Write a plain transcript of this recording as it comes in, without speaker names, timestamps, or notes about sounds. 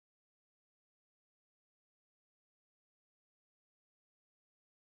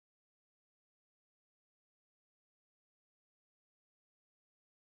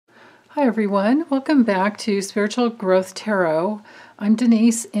Hi everyone, welcome back to Spiritual Growth Tarot. I'm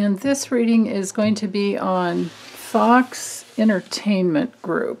Denise and this reading is going to be on Fox Entertainment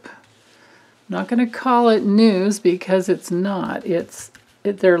Group. I'm not going to call it news because it's not.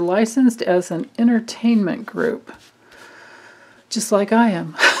 They're licensed as an entertainment group, just like I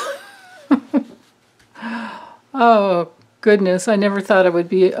am. Oh goodness, I never thought I would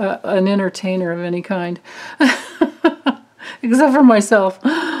be an entertainer of any kind, except for myself.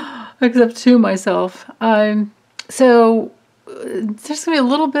 Except to myself. So there's going to be a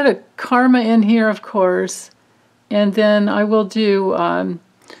little bit of karma in here, of course. And then I will do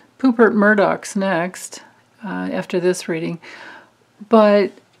Rupert Murdoch's next after this reading.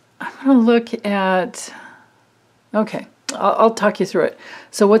 But I'm going to look at... Okay, I'll talk you through it.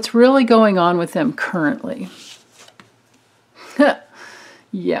 So what's really going on with them currently?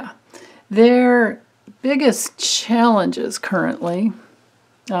 Yeah. Their biggest challenges currently...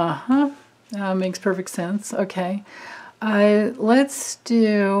 makes perfect sense. Okay. Let's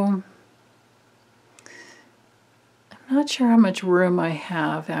do... I'm not sure how much room I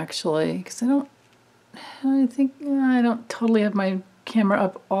have, actually, because I don't totally have my camera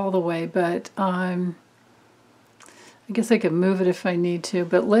up all the way, but I guess I could move it if I need to.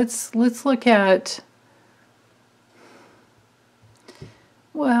 But let's look at...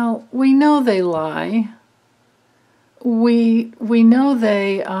 Well, we know they lie. We know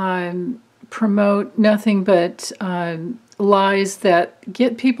they promote nothing but lies that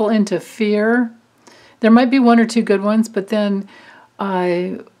get people into fear. There might be one or two good ones, but then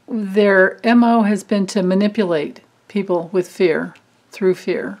their MO has been to manipulate people with fear, through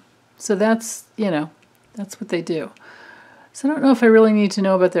fear. So that's what they do. So I don't know if I really need to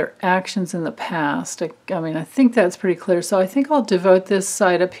know about their actions in the past. I mean, I think that's pretty clear. So I think I'll devote this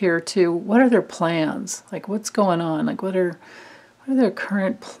side up here to what are their plans? Like, what's going on? Like, what are their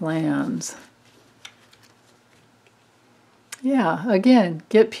current plans? Yeah, again,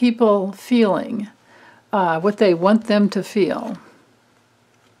 get people feeling what they want them to feel.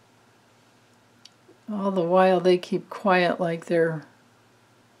 All the while they keep quiet like they're...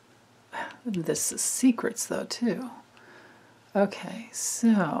 This is secrets, though, too. Okay,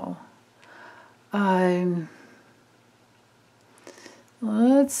 so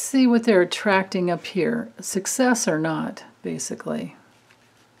let's see what they're attracting up here. Success or not, basically.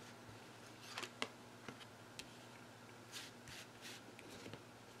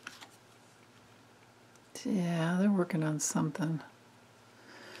 Yeah, they're working on something.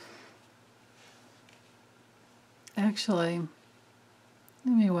 Actually,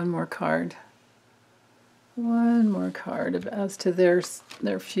 give me one more card. One more card as to their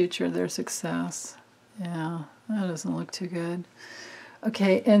future, their success. Yeah, that doesn't look too good.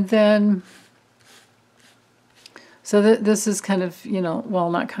 Okay, and then, so this is kind of, well,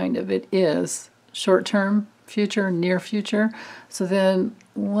 not kind of, it is short-term future, near future. So then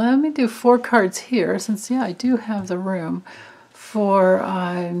let me do 4 cards here, since, yeah, I do have the room for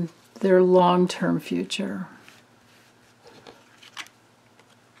their long-term future.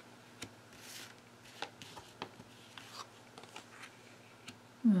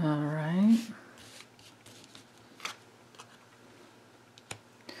 All right.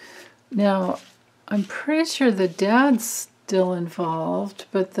 Now, I'm pretty sure the dad's still involved,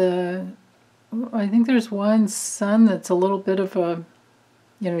 but I think there's one son that's a little bit of a,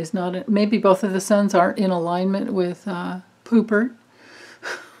 he's not, maybe both of the sons aren't in alignment with Rupert.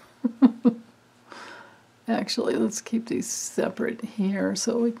 Actually, let's keep these separate here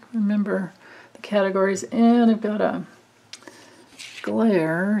so we can remember the categories. And I've got a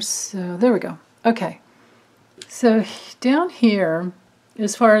glare, so there we go. Okay, so down here,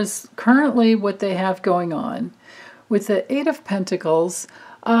 as far as currently what they have going on, with the 8 of Pentacles,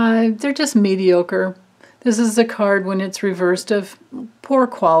 they're just mediocre. This is a card when it's reversed of poor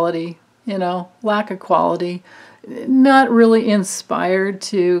quality, lack of quality, not really inspired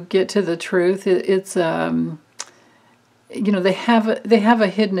to get to the truth. It's they have a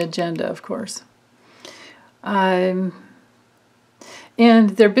hidden agenda, of course.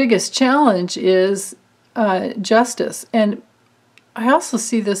 And their biggest challenge is justice. And I also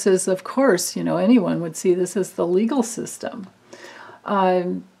see this as, of course, anyone would see this as the legal system.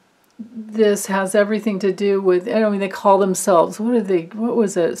 This has everything to do with, they call themselves, what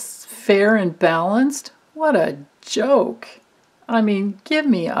was it, fair and balanced? What a joke. I mean, give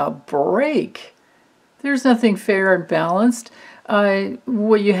me a break. There's nothing fair and balanced.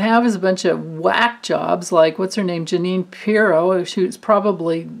 what you have is a bunch of whack jobs, like, what's her name, Janine Pirro, who's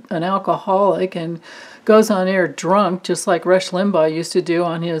probably an alcoholic and goes on air drunk, just like Rush Limbaugh used to do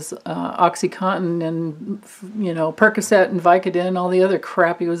on his OxyContin and, Percocet and Vicodin, all the other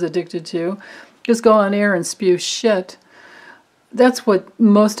crap he was addicted to. Just go on air and spew shit. That's what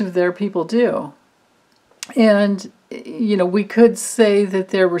most of their people do. And, we could say that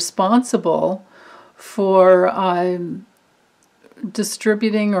they're responsible for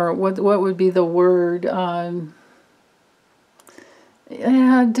distributing, or what would be the word?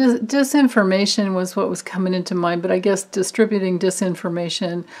 Disinformation was what was coming into mind, but I guess distributing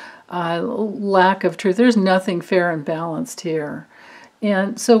disinformation, lack of truth. There's nothing fair and balanced here.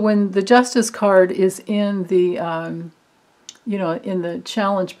 And so when the justice card is in the, in the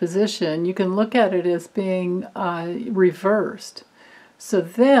challenge position, you can look at it as being reversed. So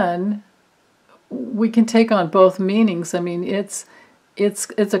then we can take on both meanings. I mean, it's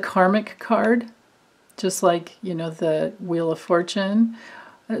a karmic card, just like, the Wheel of Fortune.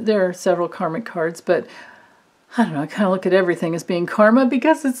 There are several karmic cards, but I don't know, I kind of look at everything as being karma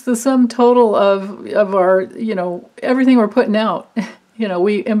because it's the sum total of our, everything we're putting out.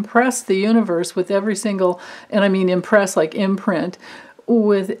 We impress the universe with every single, and I mean impress like imprint,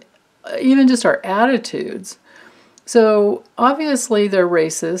 with even just our attitudes. So obviously they're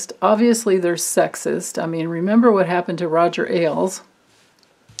racist, obviously they're sexist. I mean, remember what happened to Roger Ailes,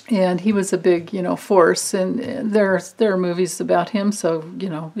 and he was a big, force, and there are movies about him, so,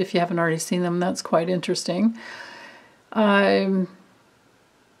 if you haven't already seen them, that's quite interesting.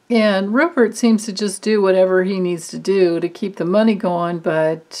 And Rupert seems to just do whatever he needs to do to keep the money going,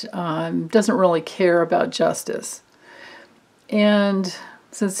 but doesn't really care about justice. And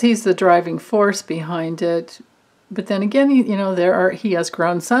since he's the driving force behind it, but then again, he has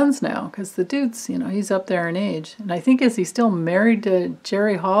grown sons now, because the dude's, he's up there in age. And I think, is he still married to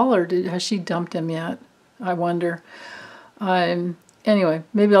Jerry Hall, or has she dumped him yet? I wonder. Anyway,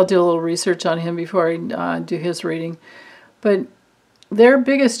 maybe I'll do a little research on him before I do his reading. But their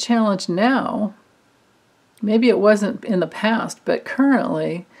biggest challenge now, maybe it wasn't in the past, but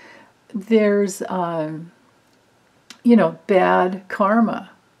currently, there's, bad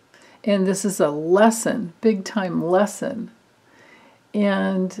karma. And this is a lesson, big time lesson.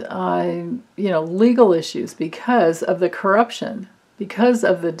 And, legal issues because of the corruption, because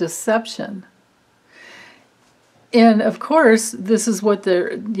of the deception. And of course, this is what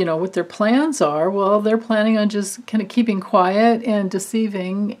what their plans are. Well, they're planning on just kind of keeping quiet and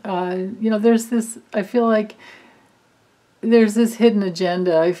deceiving. There's this, I feel like there's this hidden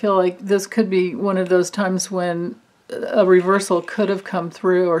agenda. I feel like this could be one of those times when a reversal could have come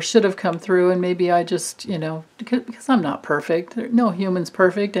through or should have come through, and maybe I just, because I'm not perfect. No human's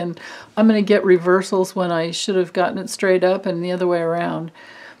perfect, and I'm going to get reversals when I should have gotten it straight up and the other way around.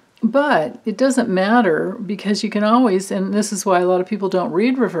 But it doesn't matter, because you can always, and this is why a lot of people don't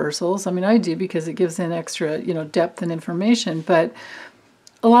read reversals. I mean, I do, because it gives in extra, depth and information, but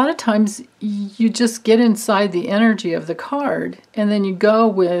a lot of times you just get inside the energy of the card, and then you go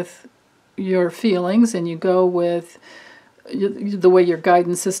with your feelings, and you go with the way your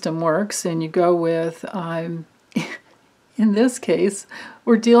guidance system works, and you go with, in this case,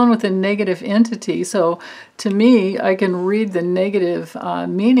 we're dealing with a negative entity. So to me, I can read the negative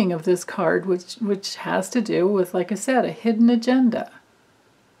meaning of this card, which has to do with, like I said, a hidden agenda.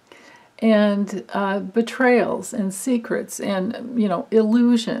 And betrayals and secrets and,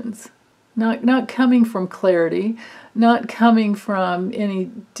 illusions. Not coming from clarity, not coming from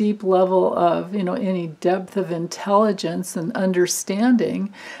any deep level of, any depth of intelligence and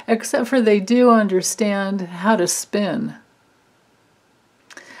understanding, except for they do understand how to spin.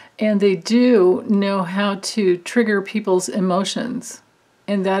 And they do know how to trigger people's emotions.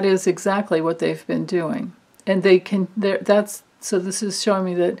 And that is exactly what they've been doing. And they can, so this is showing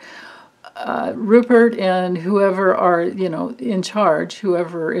me that Rupert and whoever are, in charge,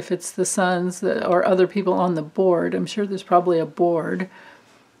 whoever, if it's the sons or other people on the board, I'm sure there's probably a board,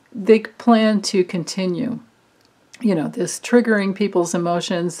 they plan to continue, this triggering people's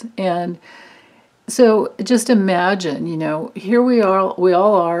emotions. And so just imagine, here we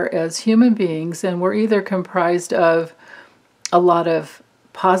all are as human beings, and we're either comprised of a lot of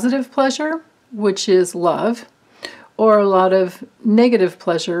positive pleasure, which is love, or a lot of negative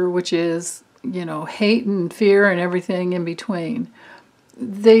pleasure, which is, hate and fear and everything in between.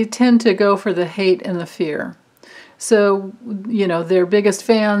 They tend to go for the hate and the fear. So, their biggest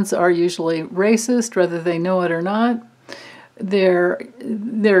fans are usually racist, whether they know it or not.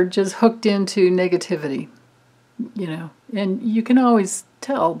 They're just hooked into negativity, and you can always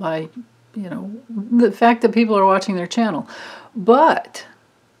tell by, the fact that people are watching their channel. But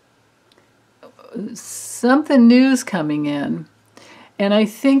something new's coming in. And I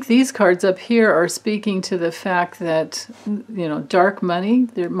think these cards up here are speaking to the fact that, you know, dark money,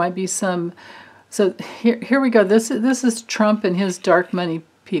 there might be some. So here we go. This is Trump and his dark money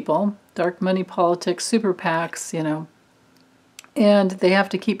people, dark money politics, super PACs, you know. And they have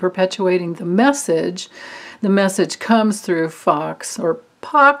to keep perpetuating the message. The message comes through Fox or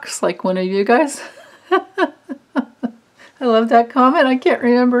Pox, like one of you guys. I love that comment. I can't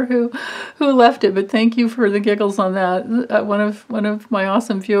remember who left it, but thank you for the giggles on that. One of my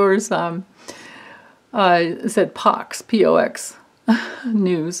awesome viewers said Pox, P-O-X,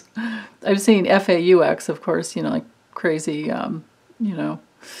 news. I've seen F-A-U-X, of course, you know, like crazy, you know,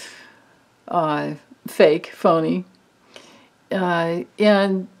 fake, phony.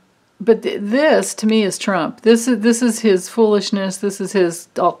 But this, to me, is Trump. This is his foolishness. This is his,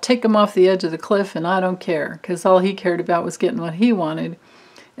 I'll take him off the edge of the cliff and I don't care, because all he cared about was getting what he wanted.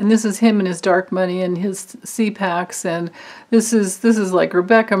 And this is him and his dark money and his CPACs, and this is like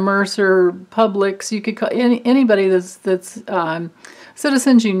Rebecca Mercer, Publix. You could call anybody that's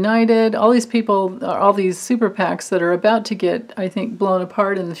Citizens United. All these people, all these super PACs that are about to get, I think, blown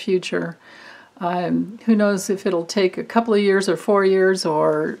apart in the future. Who knows if it'll take a couple of years or 4 years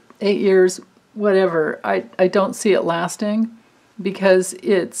or 8 years, whatever. I don't see it lasting, because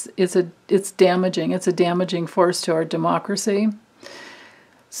it's damaging. It's a damaging force to our democracy.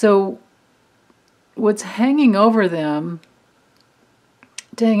 So what's hanging over them,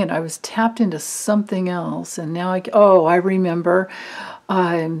 dang it, I was tapped into something else, and now I remember.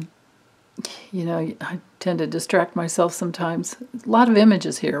 You know, I tend to distract myself sometimes. A lot of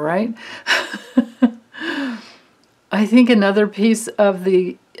images here, right? I think another piece of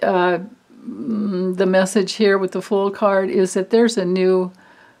the message here with the Fool card is that there's a new,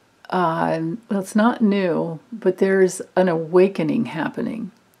 well, it's not new, but there's an awakening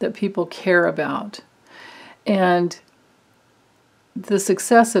happening that people care about. And the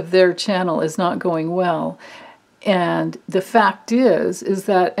success of their channel is not going well. And the fact is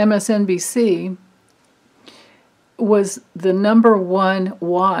that MSNBC was the #1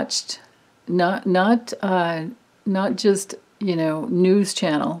 watched, not just, you know, news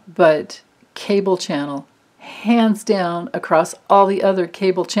channel, but cable channel, hands down across all the other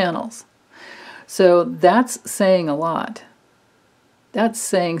cable channels. So that's saying a lot. That's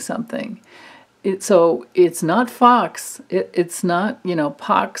saying something. So it's not Fox. It's not, you know,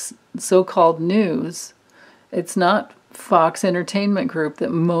 Fox so-called news. It's not Fox Entertainment Group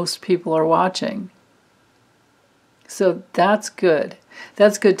that most people are watching. So that's good.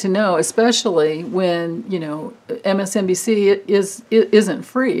 That's good to know, especially when, you know, MSNBC isn't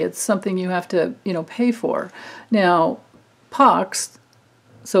free. It's something you have to, you know, pay for. Now, Fox,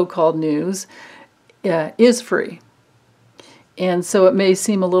 so-called news, is free. And so it may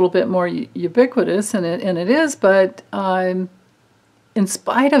seem a little bit more ubiquitous, and it is, but in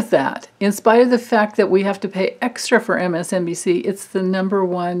spite of that, in spite of the fact that we have to pay extra for MSNBC, it's the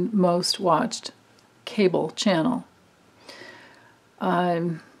 #1 most watched cable channel.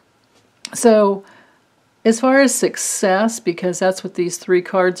 So as far as success, because that's what these 3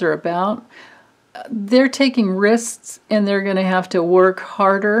 cards are about, they're taking risks and they're going to have to work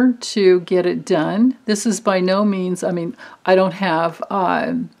harder to get it done. This is by no means, I mean, I don't have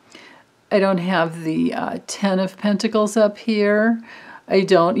the 10 of Pentacles up here. I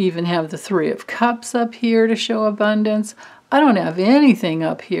don't even have the 3 of Cups up here to show abundance. I don't have anything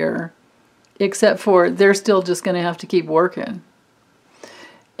up here except for they're still just going to have to keep working.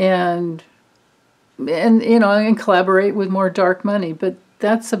 And you know, and collaborate with more dark money, but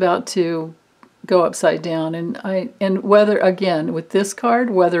that's about to go upside down. And whether, again, with this card,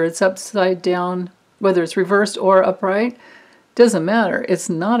 whether it's upside down, whether it's reversed or upright, doesn't matter. It's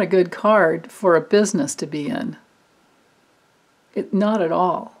not a good card for a business to be in. Not at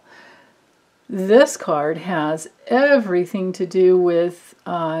all. This card has everything to do with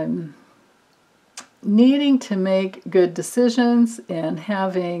needing to make good decisions and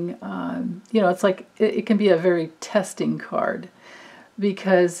having, you know, it's like, it can be a very testing card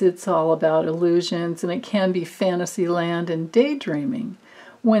because it's all about illusions, and it can be fantasy land and daydreaming.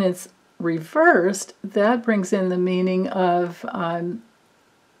 When it's reversed, that brings in the meaning of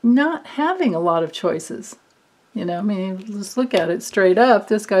not having a lot of choices. You know, I mean, let's look at it straight up.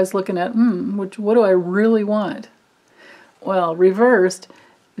 This guy's looking at, what do I really want? Well, reversed,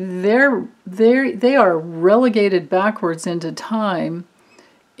 they are relegated backwards into time,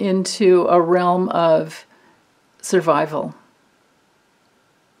 into a realm of survival.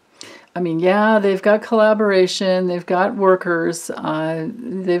 I mean, yeah, they've got collaboration, they've got workers,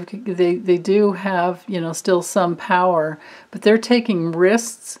 they do have, you know, still some power, but they're taking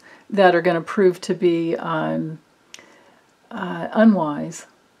risks that are going to prove to be unwise,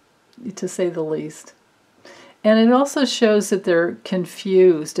 to say the least. And it also shows that they're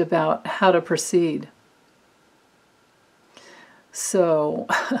confused about how to proceed. So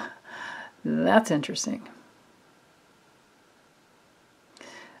that's interesting.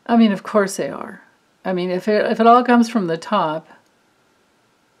 I mean, of course they are. I mean, if it all comes from the top,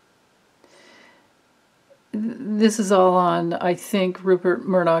 this is all on, I think, Rupert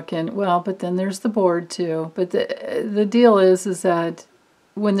Murdoch and, well, but then there's the board too. But the deal is that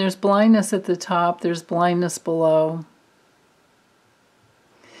when there's blindness at the top, there's blindness below.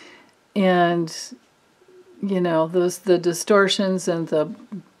 And, you know, the distortions and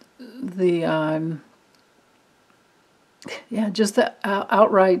just the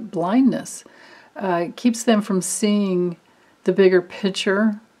outright blindness keeps them from seeing the bigger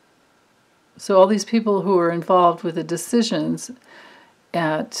picture. So all these people who are involved with the decisions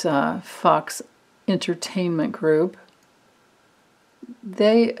at Fox Entertainment Group,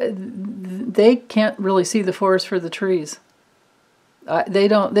 they can't really see the forest for the trees. They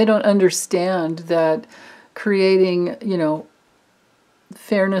don't understand that creating, you know,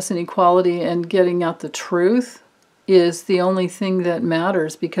 fairness and equality and getting out the truth is the only thing that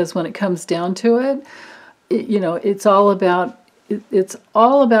matters, because when it comes down to it, you know, it's all about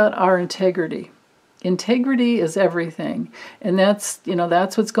our integrity. Integrity is everything. And that's, you know,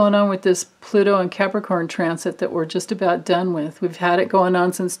 that's what's going on with this Pluto and Capricorn transit that we're just about done with. We've had it going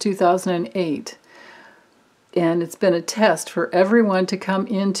on since 2008. And it's been a test for everyone to come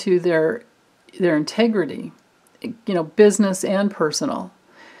into their integrity, you know, business and personal.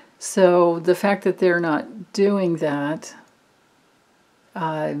 So the fact that they're not doing that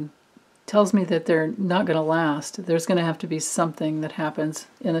tells me that they're not going to last. There's going to have to be something that happens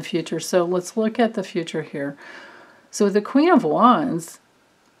in the future. So let's look at the future here. So the Queen of Wands,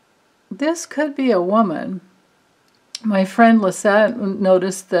 this could be a woman. My friend Lisette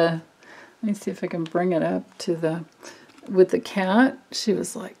noticed let me see if I can bring it up to with the cat. She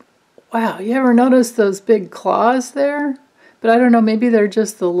was like, wow, you ever notice those big claws there? But I don't know, maybe they're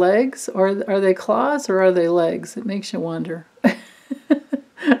just the legs, or are they claws, or are they legs? It makes you wonder.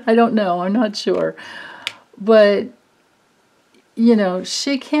 I don't know, I'm not sure. But, you know,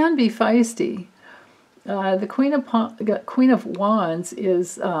 she can be feisty. The Queen of Wands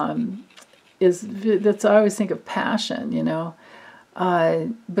is that's, I always think of passion, you know.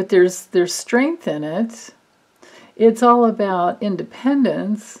 But there's strength in it. It's all about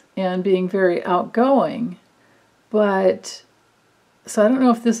independence and being very outgoing. But, so I don't know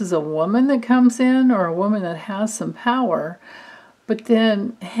if this is a woman that comes in or a woman that has some power. But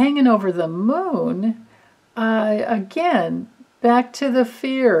then hanging over the moon, again, back to the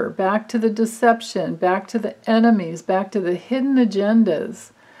fear, back to the deception, back to the enemies, back to the hidden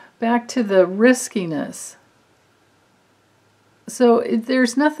agendas, back to the riskiness. So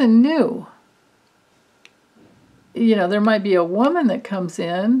there's nothing new. You know, there might be a woman that comes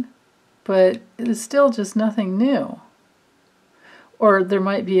in, but it's still just nothing new. Or there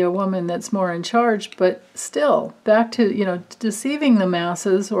might be a woman that's more in charge, but still back to, you know, deceiving the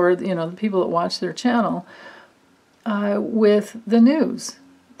masses, or, you know, the people that watch their channel with the news.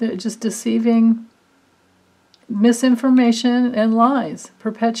 They're just deceiving, misinformation and lies,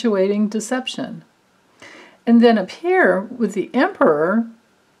 perpetuating deception. And then up here with the Emperor,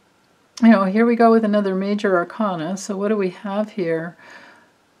 you know, here we go with another major arcana. So what do we have here?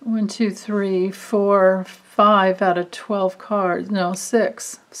 1, 2, 3, 4, 5 out of 12 cards. No,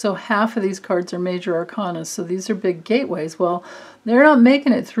 6. So half of these cards are major arcana. So these are big gateways. Well, they're not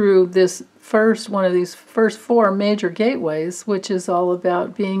making it through this one of these first 4 major gateways, which is all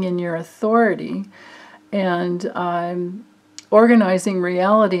about being in your authority and organizing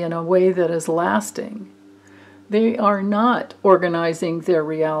reality in a way that is lasting. They are not organizing their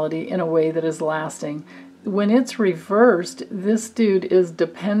reality in a way that is lasting. When it's reversed, this dude is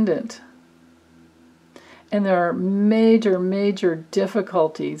dependent. And there are major, major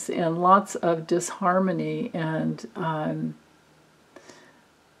difficulties and lots of disharmony and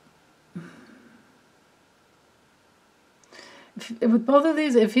with both of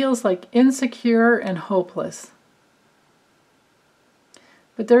these, it feels like insecure and hopeless.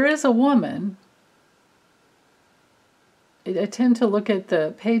 But there is a woman. I tend to look at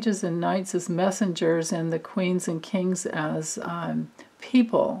the pages and knights as messengers and the queens and kings as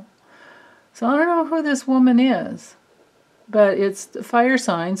people. So I don't know who this woman is, but it's the fire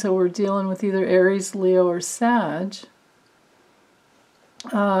sign, so we're dealing with either Aries, Leo, or Sag.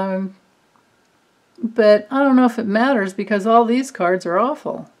 But I don't know if it matters because all these cards are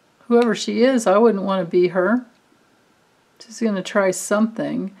awful. Whoever she is, I wouldn't want to be her. She's going to try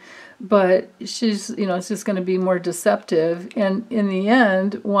something, but she's, it's just going to be more deceptive, and in the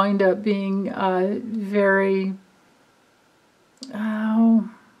end wind up being very,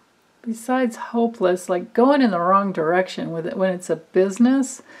 besides hopeless, like going in the wrong direction with it. When it's a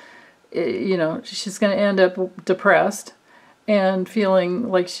business, she's going to end up depressed and feeling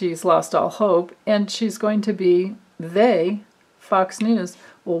like she's lost all hope, and she's going to be, Fox News,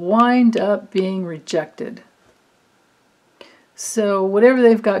 will wind up being rejected. So whatever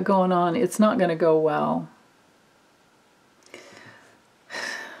they've got going on, it's not going to go well.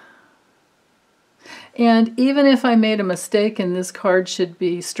 And even if I made a mistake and this card should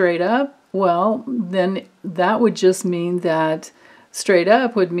be straight up, well, then that would just mean that straight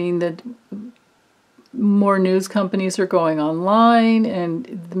up would mean that more news companies are going online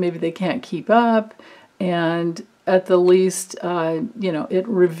and maybe they can't keep up. And at the least, it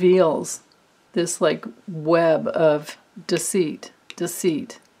reveals this like web of deceit,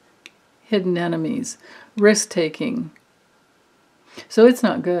 hidden enemies, risk-taking. So it's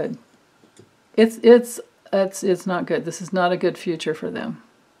not good. It's not good. This is not a good future for them.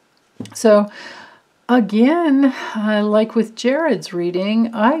 So again, like with Jared's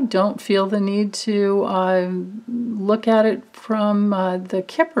reading, I don't feel the need to look at it from the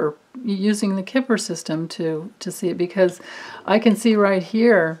Kipper, using the Kipper system to see it, because I can see right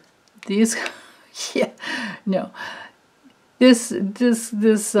here these. Yeah, no. This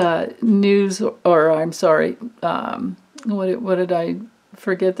news, or I'm sorry, what did I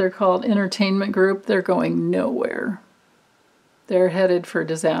forget they're called? Entertainment group. They're going nowhere. They're headed for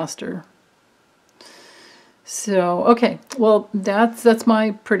disaster. So, okay, well, that's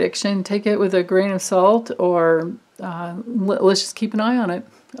my prediction. Take it with a grain of salt, or let's just keep an eye on it.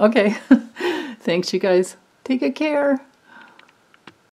 Okay, thanks, you guys. Take good care.